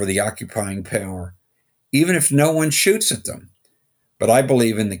problems for the occupying power, even if no one shoots at them. But I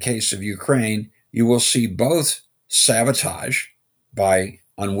believe in the case of Ukraine, you will see both sabotage by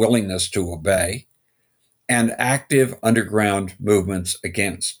unwillingness to obey and active underground movements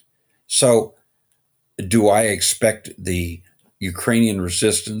against. So do I expect the Ukrainian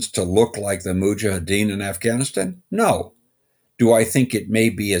resistance to look like the Mujahideen in Afghanistan? No. Do I think it may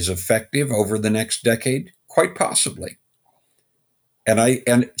be as effective over the next decade? Quite possibly.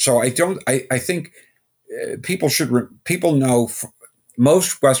 So I think people know.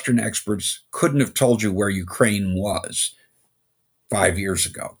 Most Western experts couldn't have told you where Ukraine was 5 years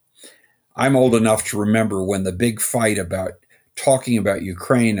ago. I'm old enough to remember when the big fight about talking about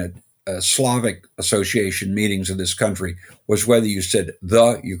Ukraine at Slavic Association meetings of this country was whether you said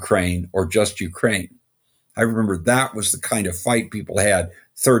the Ukraine or just Ukraine. I remember that was the kind of fight people had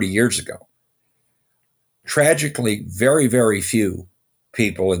 30 years ago. Tragically, very, very few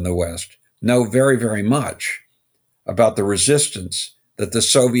people in the West know very, very much about the resistance that the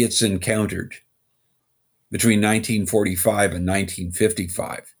Soviets encountered between 1945 and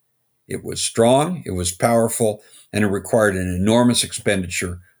 1955. It was strong, it was powerful, and it required an enormous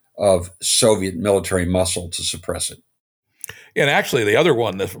expenditure of Soviet military muscle to suppress it. And actually, the other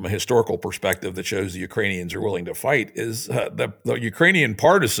one that from a historical perspective that shows the Ukrainians are willing to fight is the Ukrainian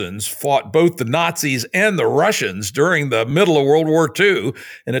partisans fought both the Nazis and the Russians during the middle of World War II.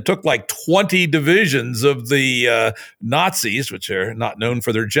 And it took like 20 divisions of the Nazis, which are not known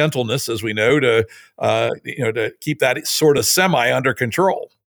for their gentleness, as we know, to keep that sort of semi under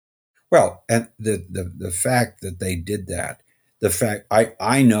control. Well, and the fact that they did that, the fact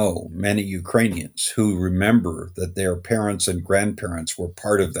I know many Ukrainians who remember that their parents and grandparents were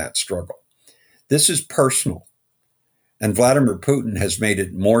part of that struggle. This is personal. And Vladimir Putin has made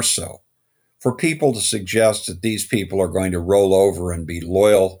it more so. For people to suggest that these people are going to roll over and be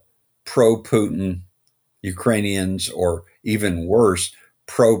loyal, pro-Putin Ukrainians, or even worse,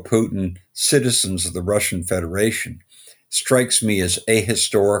 pro-Putin citizens of the Russian Federation, strikes me as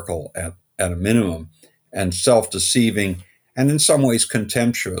ahistorical at a minimum and self-deceiving and in some ways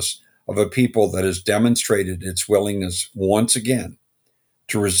contemptuous of a people that has demonstrated its willingness once again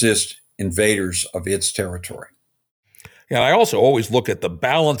to resist invaders of its territory. And I also always look at the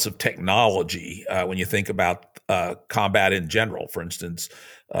balance of technology when you think about combat in general. For instance,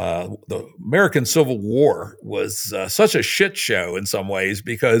 the American Civil War was such a shit show in some ways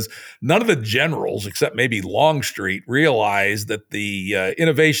because none of the generals, except maybe Longstreet, realized that the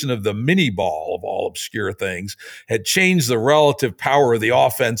innovation of the mini ball, of all obscure things, had changed the relative power of the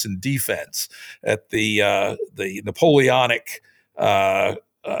offense and defense. At the Napoleonic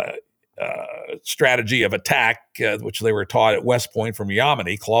strategy of attack, which they were taught at West Point from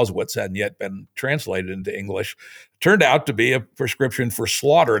Yamini, Clausewitz hadn't yet been translated into English, turned out to be a prescription for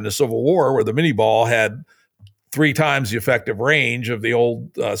slaughter in the Civil War, where the mini ball had 3 times the effective range of the old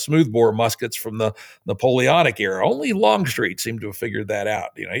smoothbore muskets from the Napoleonic era. Only Longstreet seemed to have figured that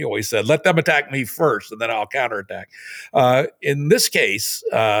out. He always said, "Let them attack me first, and then I'll counterattack." In this case,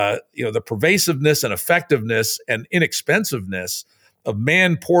 the pervasiveness and effectiveness and inexpensiveness of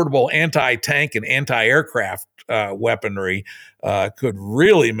man-portable anti-tank and anti-aircraft weaponry could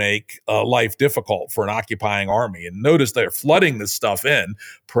really make life difficult for an occupying army. And notice they're flooding this stuff in,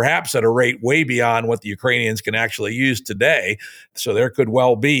 perhaps at a rate way beyond what the Ukrainians can actually use today. So there could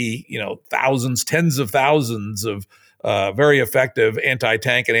well be, thousands, tens of thousands of very effective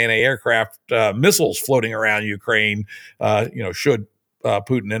anti-tank and anti-aircraft missiles floating around Ukraine, should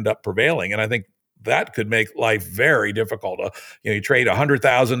Putin end up prevailing. And I think that could make life very difficult. You trade a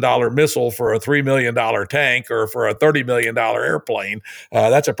 $100,000 missile for a $3 million tank or for a $30 million airplane.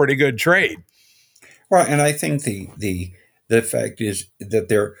 That's a pretty good trade. Well, and I think the fact is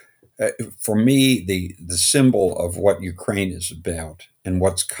that for me, the symbol of what Ukraine is about and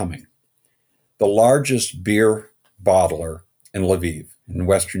what's coming, the largest beer bottler in Lviv, in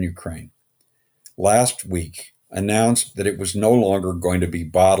Western Ukraine, last week announced that it was no longer going to be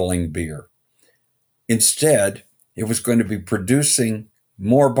bottling beer. Instead, it was going to be producing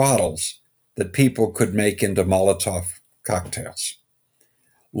more bottles that people could make into Molotov cocktails.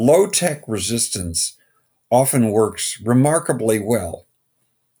 Low-tech resistance often works remarkably well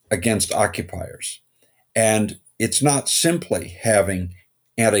against occupiers. And it's not simply having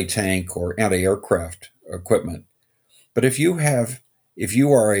anti-tank or anti-aircraft equipment, but if you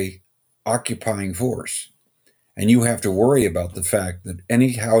are a occupying force, and you have to worry about the fact that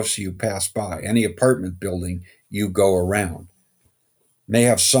any house you pass by, any apartment building you go around, may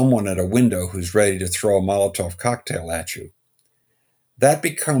have someone at a window who's ready to throw a Molotov cocktail at you. That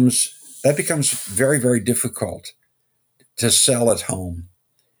becomes very, very difficult to sell at home.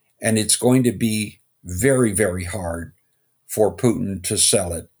 And it's going to be very, very hard for Putin to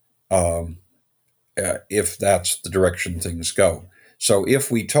sell it if that's the direction things go. So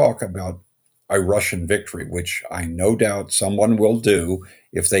if we talk about a Russian victory, which I no doubt someone will do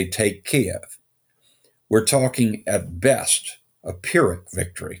if they take Kiev, we're talking at best a Pyrrhic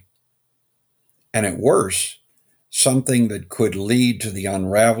victory. And at worst, something that could lead to the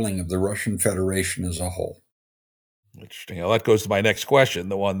unraveling of the Russian Federation as a whole. Interesting. Well, that goes to my next question,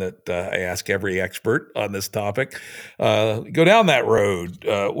 the one that I ask every expert on this topic. Go down that road.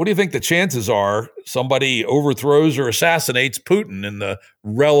 What do you think the chances are somebody overthrows or assassinates Putin in the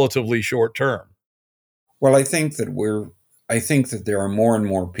relatively short term? Well, I think that there are more and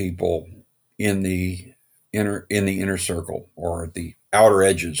more people in the inner circle or at the outer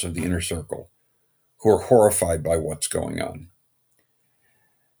edges of the inner circle who are horrified by what's going on.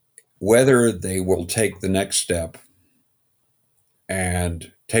 Whether they will take the next step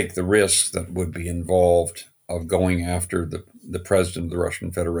and take the risks that would be involved of going after the president of the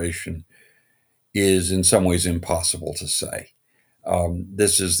Russian Federation is in some ways impossible to say.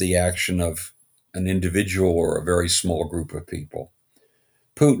 This is the action of an individual or a very small group of people.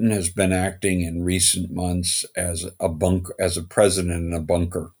 Putin has been acting in recent months as a president in a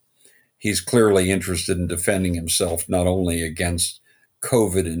bunker. He's clearly interested in defending himself not only against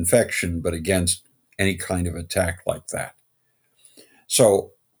COVID infection, but against any kind of attack like that.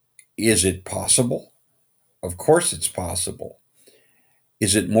 So is it possible? Of course it's possible.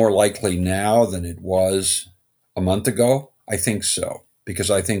 Is it more likely now than it was a month ago? I think so,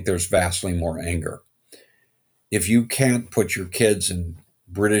 because I think there's vastly more anger. If you can't put your kids in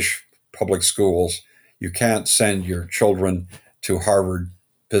British public schools, you can't send your children to Harvard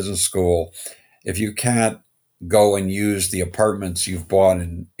Business School, if you can't go and use the apartments you've bought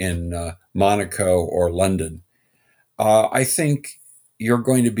in Monaco or London, I think you're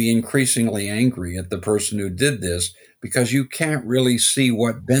going to be increasingly angry at the person who did this because you can't really see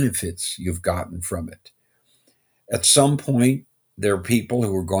what benefits you've gotten from it. At some point, there are people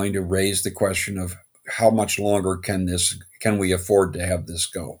who are going to raise the question of how much longer can we afford to have this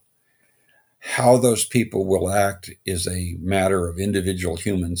go? How those people will act is a matter of individual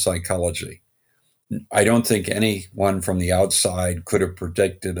human psychology. I don't think anyone from the outside could have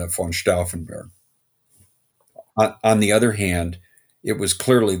predicted a von Stauffenberg. On the other hand, it was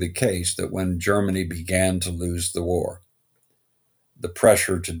clearly the case that when Germany began to lose the war, the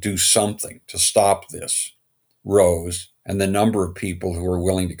pressure to do something to stop this rose, and the number of people who were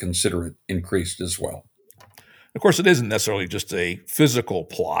willing to consider it increased as well. Of course, it isn't necessarily just a physical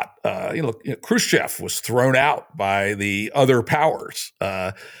plot. Khrushchev was thrown out by the other powers.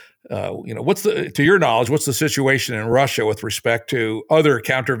 To your knowledge, what's the situation in Russia with respect to other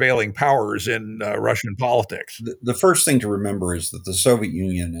countervailing powers in Russian politics? The first thing to remember is that the Soviet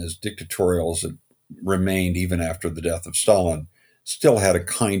Union, as dictatorial as it remained even after the death of Stalin, still had a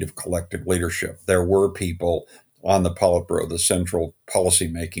kind of collective leadership. There were people on the Politburo, the central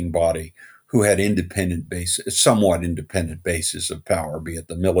policy-making body, who had somewhat independent bases of power, be it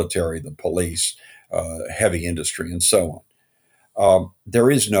the military, the police, heavy industry, and so on.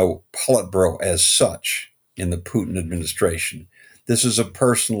 There is no Politburo as such in the Putin administration. This is a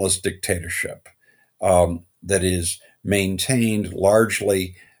personalist dictatorship that is maintained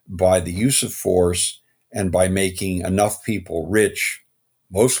largely by the use of force and by making enough people rich,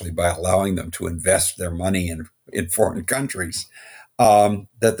 mostly by allowing them to invest their money in foreign countries,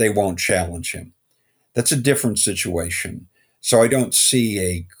 that they won't challenge him. That's a different situation. So I don't see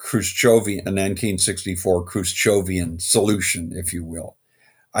a 1964 Khrushchevian solution, if you will.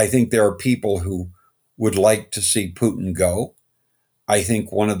 I think there are people who would like to see Putin go. I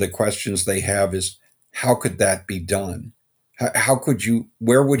think one of the questions they have is, how could that be done? How could you,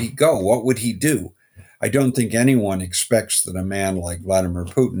 where would he go? What would he do? I don't think anyone expects that a man like Vladimir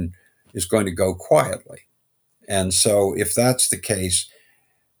Putin is going to go quietly. And so if that's the case,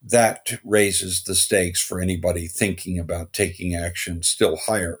 that raises the stakes for anybody thinking about taking action still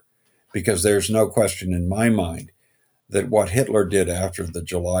higher, because there's no question in my mind that what Hitler did after the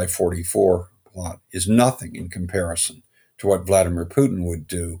July 44 plot is nothing in comparison to what Vladimir Putin would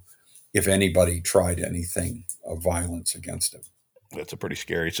do if anybody tried anything of violence against him. That's a pretty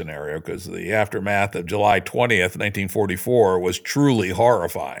scary scenario, because the aftermath of July 20th, 1944 was truly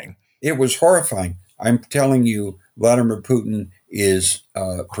horrifying. It was horrifying. I'm telling you, Vladimir Putin is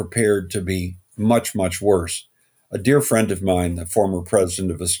prepared to be much, much worse. A dear friend of mine, the former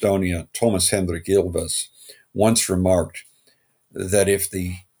president of Estonia, Toomas Hendrik Ilves, once remarked that if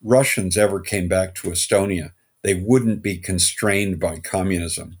the Russians ever came back to Estonia, they wouldn't be constrained by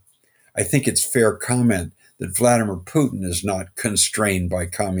communism. I think it's fair comment that Vladimir Putin is not constrained by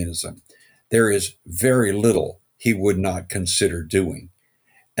communism. There is very little he would not consider doing.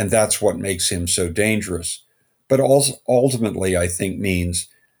 And that's what makes him so dangerous. But also ultimately, I think, means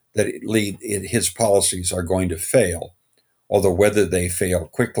that his policies are going to fail, although whether they fail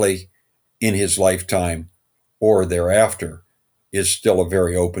quickly in his lifetime or thereafter is still a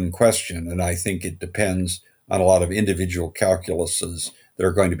very open question. And I think it depends on a lot of individual calculuses that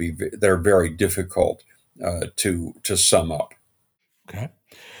are very difficult to sum up. Okay.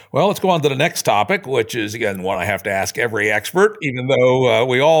 Well, let's go on to the next topic, which is, again, one I have to ask every expert, even though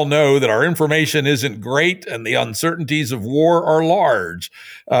we all know that our information isn't great and the uncertainties of war are large.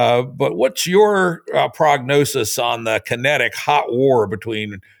 But what's your prognosis on the kinetic hot war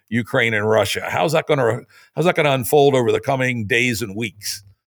between Ukraine and Russia? How's that going to unfold over the coming days and weeks?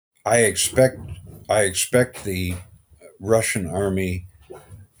 I expect the Russian army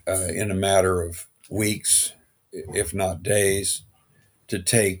in a matter of weeks, if not days, to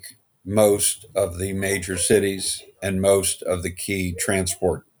take most of the major cities and most of the key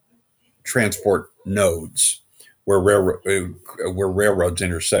transport nodes where railroads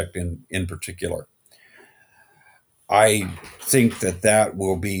intersect in particular. I think that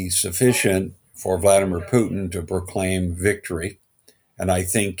will be sufficient for Vladimir Putin to proclaim victory, and I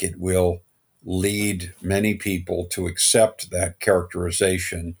think it will lead many people to accept that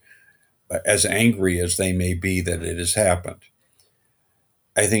characterization, as angry as they may be that it has happened.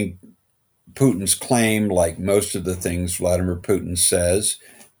 I think Putin's claim, like most of the things Vladimir Putin says,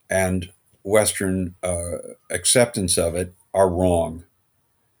 and Western acceptance of it, are wrong.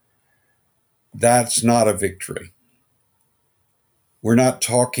 That's not a victory. We're not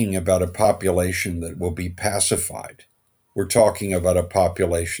talking about a population that will be pacified. We're talking about a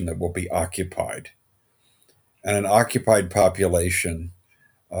population that will be occupied. And an occupied population,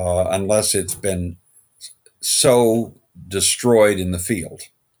 unless it's been so destroyed in the field,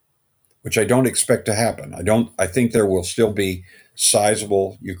 which I don't expect to happen. I think there will still be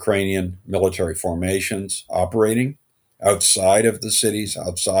sizable Ukrainian military formations operating outside of the cities,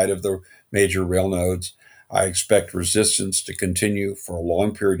 outside of the major rail nodes. I expect resistance to continue for a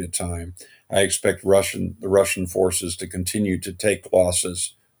long period of time. I expect the Russian forces to continue to take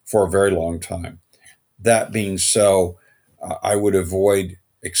losses for a very long time. That being so, I would avoid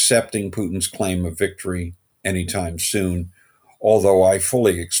accepting Putin's claim of victory anytime soon, although I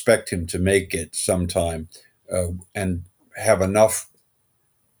fully expect him to make it sometime and have enough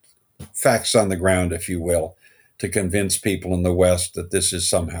facts on the ground, if you will, to convince people in the West that this is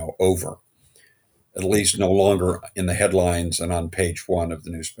somehow over, at least no longer in the headlines and on page one of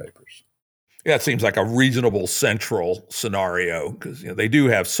the newspapers. Yeah, it seems like a reasonable central scenario, because they do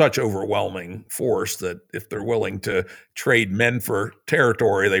have such overwhelming force that if they're willing to trade men for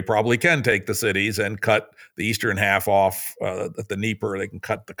territory, they probably can take the cities and cut the eastern half off at the Dnieper. They can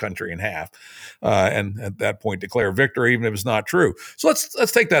cut the country in half, and at that point declare victory, even if it's not true. So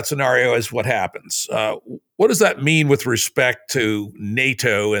let's take that scenario as what happens. What does that mean with respect to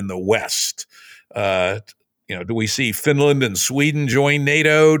NATO and the West? Do we see Finland and Sweden join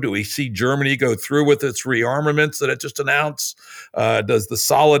NATO? Do we see Germany go through with its rearmaments that it just announced? Does the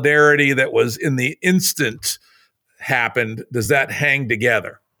solidarity that was in the instant happened, does that hang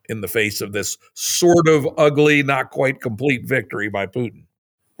together in the face of this sort of ugly, not quite complete victory by Putin?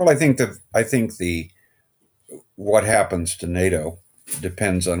 Well, I think what happens to NATO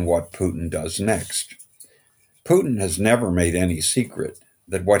depends on what Putin does next. Putin has never made any secret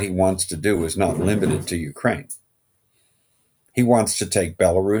that what he wants to do is not limited to Ukraine. He wants to take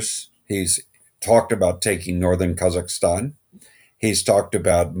Belarus. He's talked about taking northern Kazakhstan. He's talked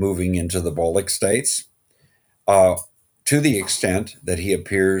about moving into the Baltic states, to the extent that he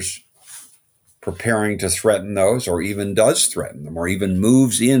appears preparing to threaten those, or even does threaten them, or even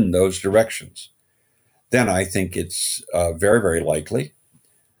moves in those directions. Then I think it's very, very likely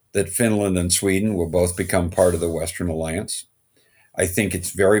that Finland and Sweden will both become part of the Western Alliance. I think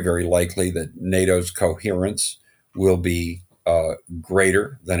it's very, very likely that NATO's coherence will be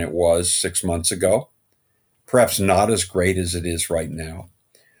greater than it was 6 months ago, perhaps not as great as it is right now.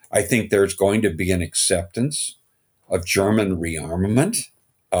 I think there's going to be an acceptance of German rearmament,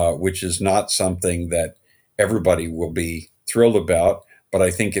 which is not something that everybody will be thrilled about, but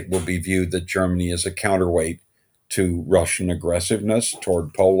I think it will be viewed that Germany is a counterweight to Russian aggressiveness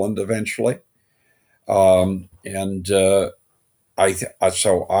toward Poland eventually. I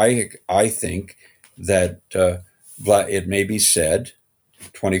think that it may be said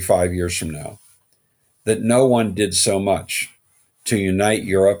 25 years from now that no one did so much to unite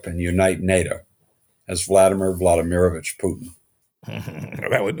Europe and unite NATO as Vladimir Vladimirovich Putin.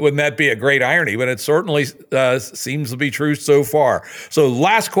 Wouldn't that be a great irony? But it certainly seems to be true so far. So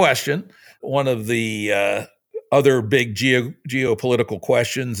last question, one of the other big geopolitical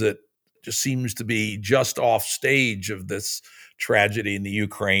questions that just seems to be just off stage of this tragedy in the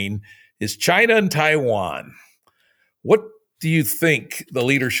Ukraine is China and Taiwan. What do you think the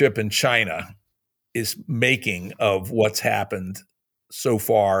leadership in China is making of what's happened so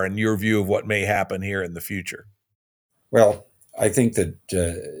far and your view of what may happen here in the future? Well, I think that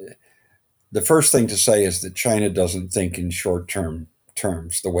the first thing to say is that China doesn't think in short-term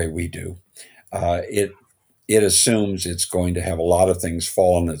terms the way we do. It assumes it's going to have a lot of things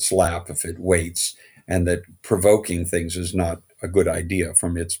fall in its lap if it waits, and that provoking things is not a good idea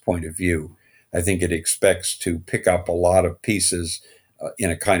from its point of view. I think it expects to pick up a lot of pieces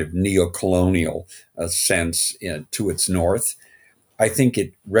in a kind of neo-colonial sense to its north. I think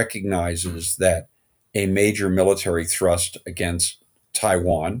it recognizes that a major military thrust against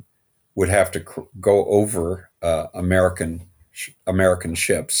Taiwan would have to go over American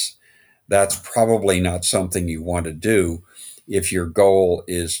ships. That's probably not something you want to do if your goal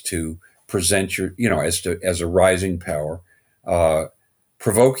is to present as a rising power.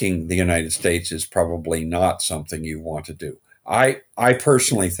 Provoking the United States is probably not something you want to do. I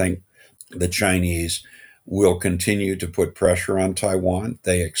personally think the Chinese will continue to put pressure on Taiwan.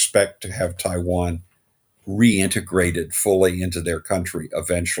 They expect to have Taiwan reintegrated fully into their country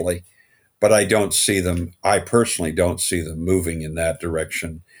eventually, but I personally don't see them moving in that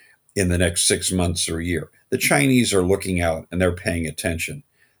direction in the next 6 months or a year. The Chinese are looking out and they're paying attention.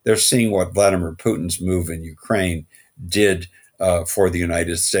 They're seeing what Vladimir Putin's move in Ukraine did for the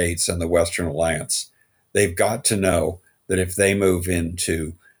United States and the Western Alliance. They've got to know that if they move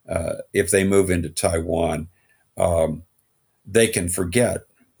into Taiwan, they can forget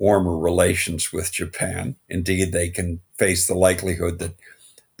warmer relations with Japan. Indeed, they can face the likelihood that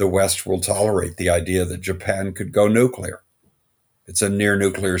the West will tolerate the idea that Japan could go nuclear. It's a near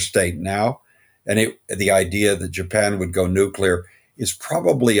nuclear state now, and the idea that Japan would go nuclear is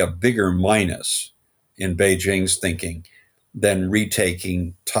probably a bigger minus in Beijing's thinking than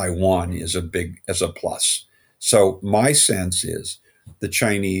retaking Taiwan is as a plus. So my sense is the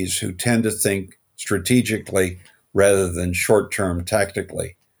Chinese, who tend to think strategically rather than short-term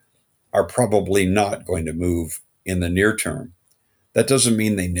tactically, are probably not going to move in the near term. That doesn't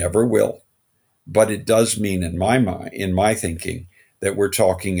mean they never will, but it does mean in my thinking, that we're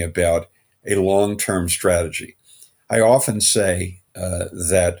talking about a long-term strategy. I often say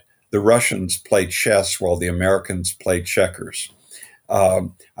that the Russians play chess while the Americans play checkers.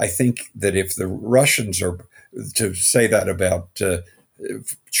 I think that if the Russians are to say that about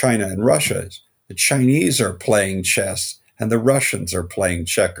China and Russia, the Chinese are playing chess and the Russians are playing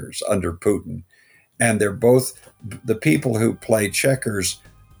checkers under Putin. And they're both, the people who play checkers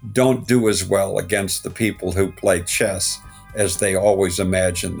don't do as well against the people who play chess as they always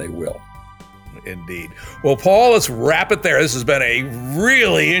imagine they will. indeed. Well, Paul, let's wrap it there. This has been a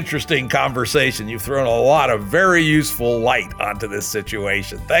really interesting conversation. You've thrown a lot of very useful light onto this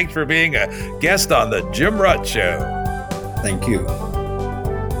situation. Thanks for being a guest on the Jim Rutt Show. Thank you.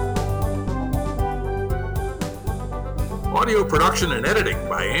 Audio production and editing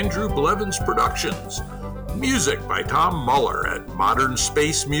by Andrew Blevins Productions. Music by Tom Muller at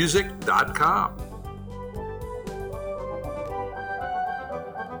modernspacemusic.com.